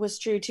that was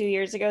true 2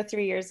 years ago,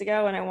 3 years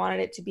ago, and I wanted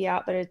it to be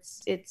out, but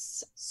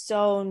it's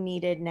so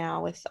needed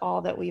now with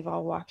all that we've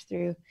all walked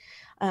through,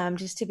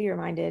 just to be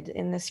reminded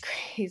in this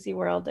crazy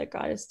world that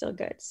God is still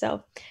good.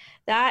 So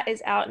that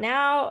is out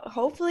now.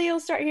 Hopefully you'll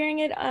start hearing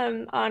it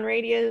on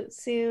radio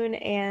soon,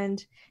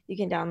 and you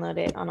can download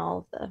it on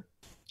all the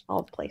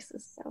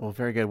places. So. Well,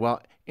 very good.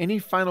 Well, any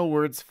final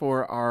words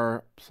for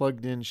our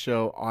Plugged In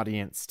Show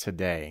audience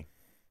today?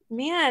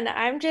 Man,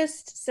 I'm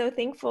just so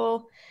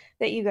thankful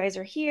that you guys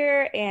are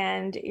here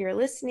and you're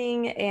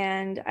listening.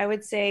 And I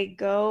would say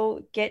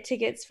go get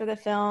tickets for the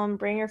film,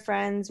 bring your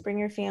friends, bring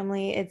your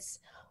family. It's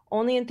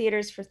only in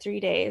theaters for 3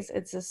 days.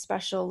 It's a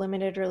special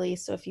limited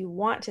release. So if you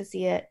want to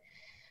see it,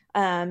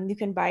 you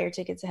can buy your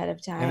tickets ahead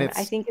of time.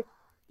 I think it's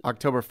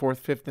October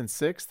 4th, 5th, and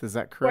 6th. Is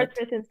that correct?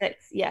 4th, 5th, and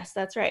 6th. Yes,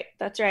 that's right.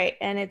 That's right.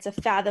 And it's a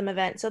Fathom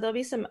event. So there'll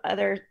be some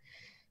other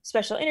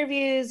special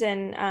interviews.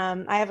 And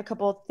I have a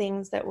couple of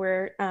things that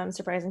we're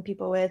surprising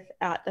people with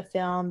at the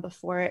film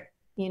before it,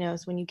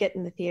 so when you get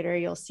in the theater,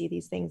 you'll see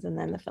these things and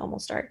then the film will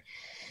start.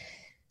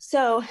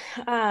 So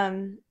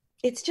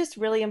it's just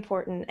really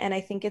important. And I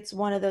think it's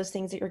one of those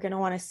things that you're going to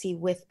want to see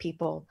with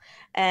people.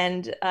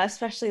 And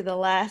especially the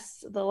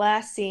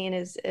last scene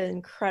is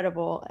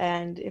incredible.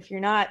 And if you're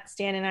not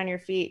standing on your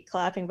feet,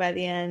 clapping by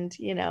the end,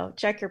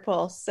 check your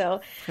pulse. So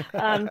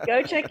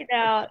go check it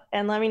out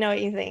and let me know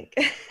what you think.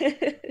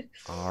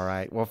 All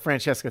right. Well,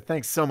 Francesca,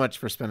 thanks so much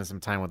for spending some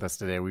time with us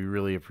today. We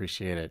really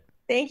appreciate it.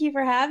 Thank you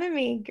for having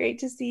me. Great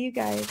to see you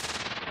guys.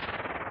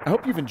 I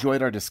hope you've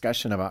enjoyed our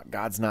discussion about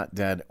God's Not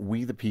Dead,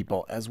 We the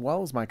People, as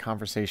well as my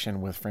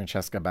conversation with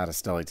Francesca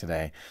Battistelli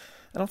today.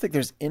 I don't think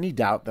there's any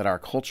doubt that our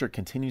culture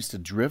continues to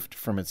drift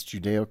from its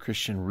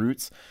Judeo-Christian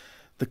roots.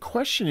 The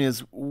question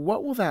is,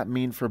 what will that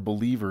mean for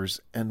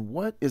believers, and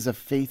what is a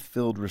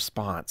faith-filled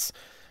response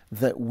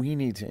that we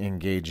need to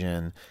engage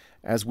in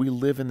as we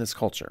live in this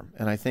culture?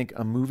 And I think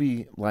a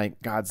movie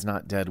like God's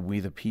Not Dead, We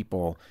the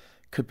People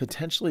could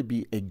potentially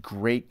be a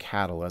great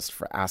catalyst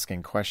for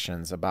asking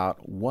questions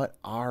about what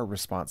our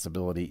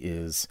responsibility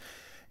is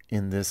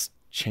in this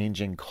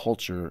changing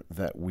culture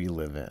that we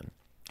live in.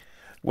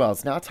 Well,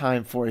 it's now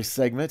time for a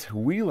segment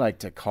we like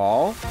to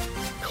call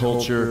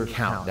Culture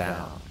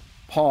Countdown.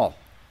 Paul,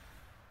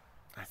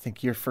 I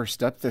think you're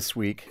first up this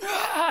week.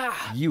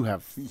 You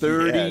have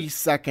 30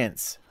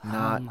 seconds,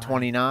 not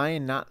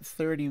 29, not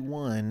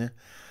 31,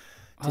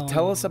 to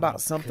tell us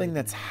about something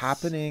that's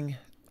happening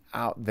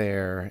out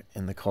there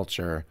in the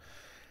culture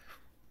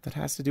that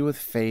has to do with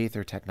faith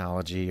or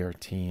technology or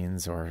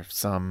teens or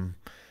some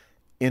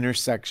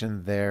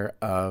intersection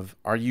thereof.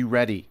 Are you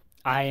ready?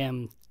 I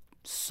am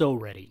so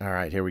ready. All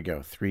right, here we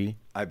go. 3,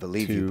 I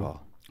believe 2, you,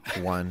 Paul.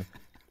 1,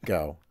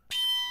 go.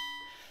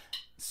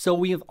 So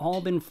we have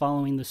all been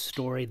following the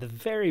story, the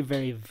very,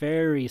 very,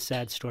 very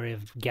sad story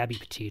of Gabby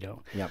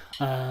Petito. Yep.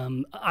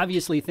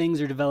 Obviously,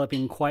 things are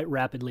developing quite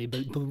rapidly,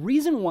 but the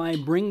reason why I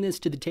bring this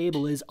to the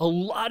table is a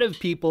lot of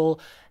people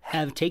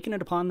have taken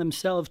it upon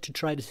themselves to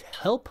try to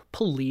help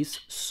police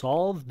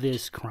solve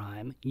this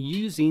crime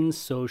using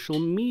social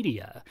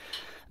media.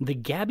 The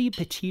Gabby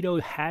Petito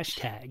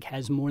hashtag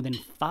has more than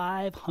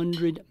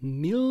 500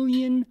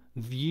 million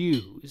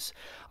views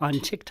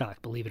on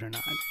TikTok, believe it or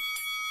not.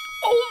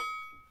 Oh!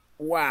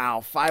 Wow,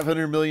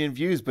 500 million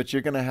views, but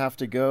you're going to have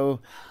to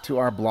go to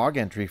our blog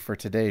entry for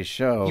today's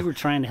show. You were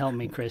trying to help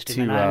me, Kristen,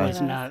 and I was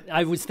not.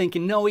 I was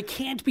thinking, no, it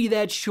can't be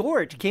that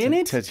short, can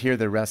it? To hear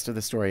the rest of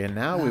the story. And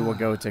now we will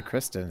go to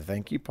Kristen.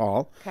 Thank you,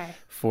 Paul,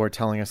 for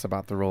telling us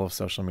about the role of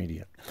social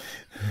media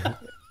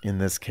in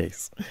this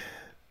case.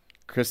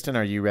 Kristen,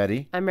 are you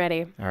ready? I'm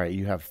ready. All right,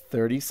 you have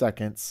 30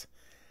 seconds.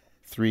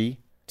 3,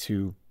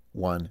 2,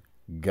 1.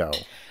 Go.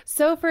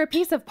 So for a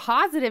piece of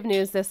positive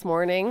news this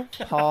morning,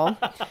 Paul,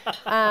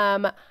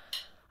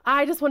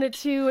 I just wanted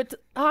to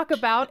talk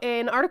about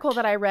an article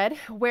that I read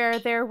where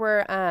there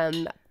were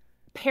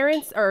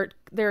parents or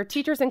there are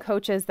teachers and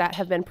coaches that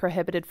have been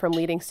prohibited from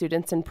leading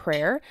students in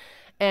prayer.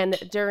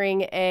 And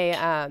during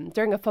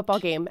a football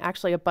game,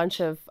 actually a bunch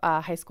of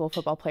high school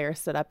football players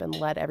stood up and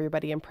led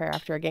everybody in prayer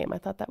after a game. I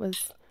thought that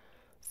was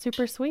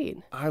super sweet.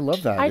 I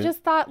love that. I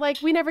just thought,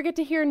 we never get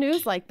to hear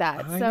news like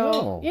that. I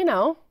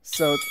know.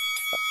 So,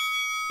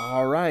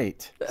 all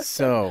right.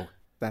 So,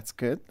 that's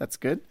good. That's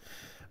good.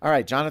 All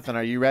right, Jonathan,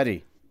 are you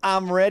ready?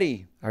 I'm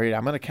ready. All right,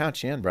 I'm going to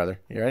count you in, brother.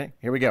 You ready?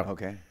 Here we go.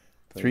 Okay.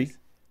 3,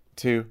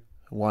 2,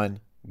 1,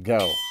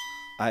 go.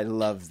 I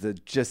love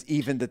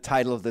even the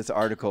title of this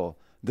article.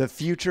 The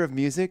future of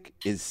music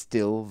is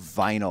still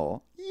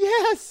vinyl.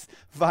 Yes!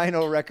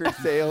 vinyl record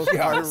sales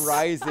are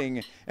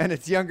rising, and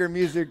its younger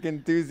music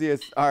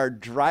enthusiasts are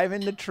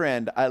driving the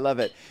trend. I love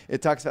it.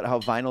 It talks about how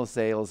vinyl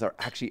sales are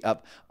actually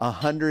up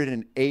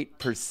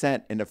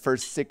 108% in the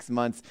first 6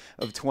 months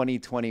of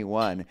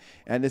 2021.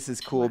 And this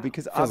is cool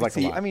because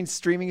obviously,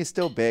 streaming is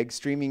still big.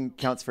 Streaming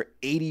counts for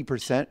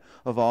 80%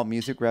 of all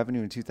music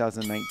revenue in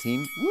 2019.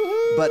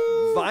 Woo-hoo! But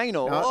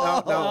vinyl.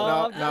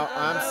 No.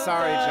 I'm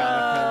sorry,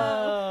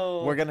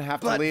 Jonathan. We're going to have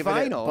to leave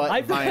vinyl. it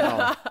at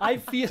vinyl. I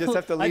feel, Just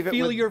have to leave I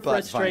feel it with your but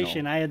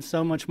frustration. vinyl. I had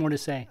so much more to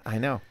say. I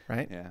know,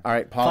 right? Yeah. All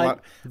right,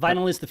 Paul.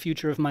 Vinyl is the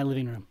future of my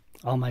living room.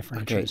 All my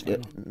furniture is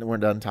vinyl. We're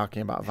done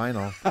talking about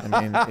vinyl.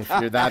 I mean, if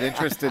you're that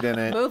interested in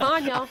it, Move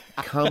on, y'all.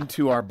 come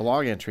to our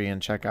blog entry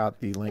and check out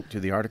the link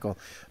to the article.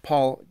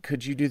 Paul,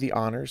 could you do the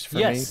honors for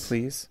me,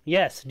 please?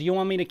 Yes. Do you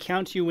want me to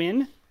count you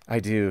in? I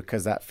do,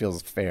 because that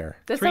feels fair.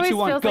 This 3, 2,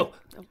 1, always go. feels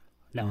like...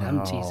 No,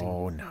 I'm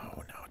teasing.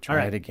 No.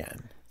 Try it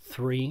again.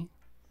 3,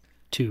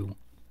 2,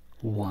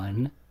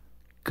 1,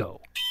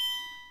 go.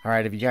 All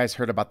right, have you guys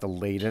heard about the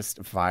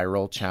latest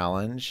viral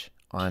challenge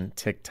on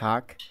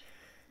TikTok?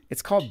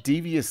 It's called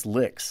Devious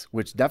Licks,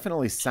 which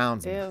definitely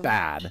sounds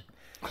bad.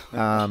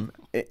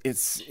 It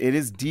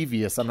is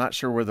devious. I'm not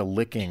sure where the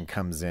licking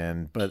comes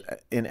in,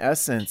 but in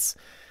essence,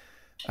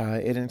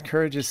 it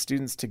encourages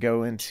students to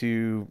go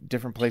into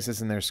different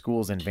places in their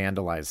schools and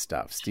vandalize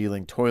stuff,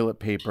 stealing toilet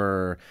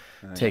paper,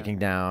 taking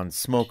down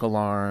smoke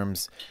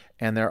alarms,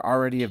 and there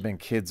already have been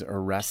kids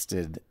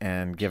arrested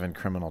and given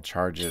criminal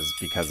charges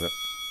because of...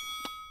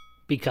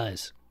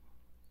 Because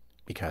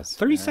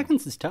 30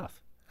 seconds is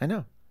tough. I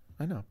know.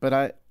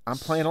 But I'm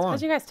playing along.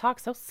 How'd you guys talk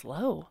so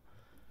slow?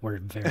 We're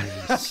very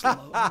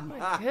slow. Oh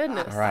my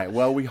goodness. All right.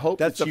 Well, we hope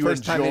That's that the you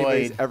first time enjoyed...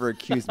 anybody's ever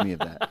accused me of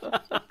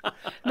that.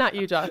 Not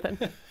you, Jonathan.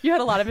 You had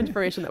a lot of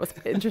information that was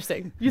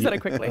interesting. You said it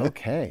quickly.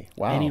 Okay.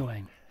 Wow.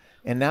 Anyway.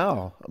 And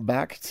now,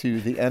 back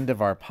to the end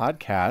of our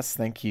podcast.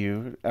 Thank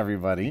you,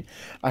 everybody.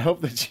 I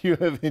hope that you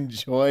have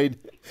enjoyed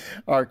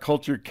our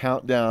culture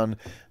countdown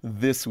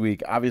this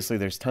week. Obviously,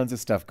 there's tons of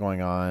stuff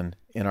going on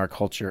in our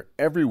culture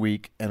every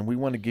week, and we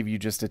want to give you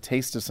just a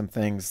taste of some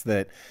things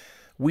that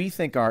we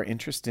think are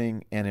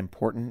interesting and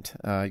important.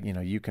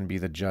 You can be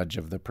the judge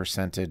of the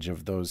percentage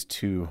of those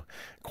two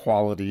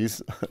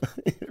qualities,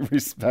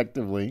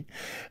 respectively.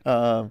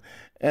 And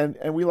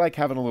we like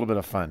having a little bit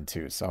of fun,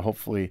 too. So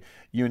hopefully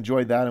you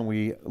enjoyed that, and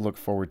we look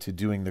forward to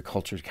doing the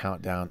Culture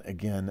Countdown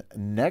again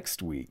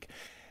next week.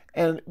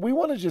 And we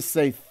want to just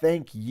say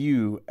thank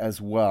you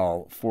as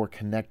well for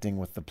connecting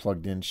with the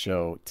Plugged In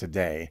Show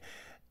today.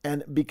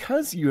 And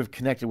because you have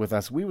connected with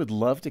us, we would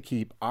love to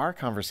keep our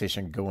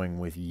conversation going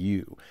with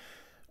you.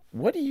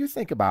 What do you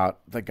think about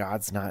the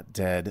God's Not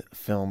Dead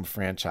film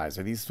franchise?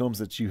 Are these films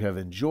that you have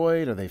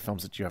enjoyed? Are they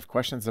films that you have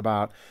questions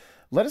about?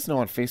 Let us know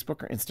on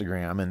Facebook or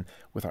Instagram. And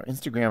with our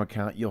Instagram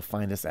account, you'll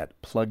find us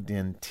at Plugged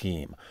In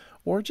Team.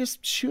 Or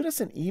just shoot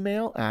us an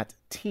email at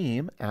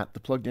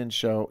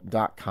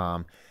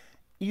team@thepluggedinshow.com.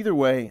 Either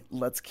way,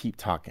 let's keep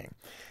talking.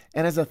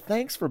 And as a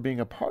thanks for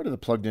being a part of the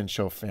Plugged In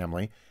Show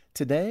family,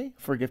 today,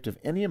 for a gift of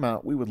any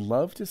amount, we would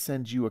love to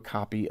send you a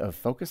copy of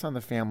Focus on the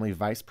Family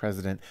Vice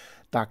President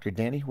Dr.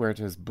 Danny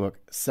Huerta's book,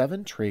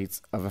 7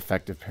 Traits of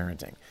Effective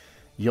Parenting.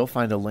 You'll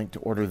find a link to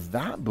order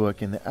that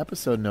book in the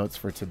episode notes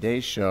for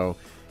today's show,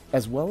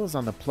 as well as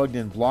on the Plugged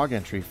In blog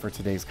entry for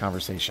today's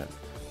conversation.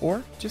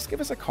 Or just give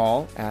us a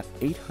call at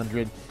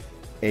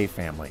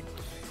 800-A-FAMILY.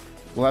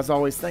 Well, as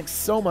always, thanks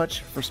so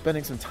much for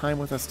spending some time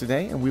with us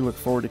today, and we look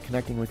forward to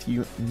connecting with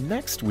you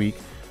next week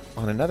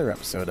on another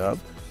episode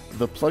of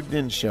The Plugged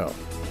In Show.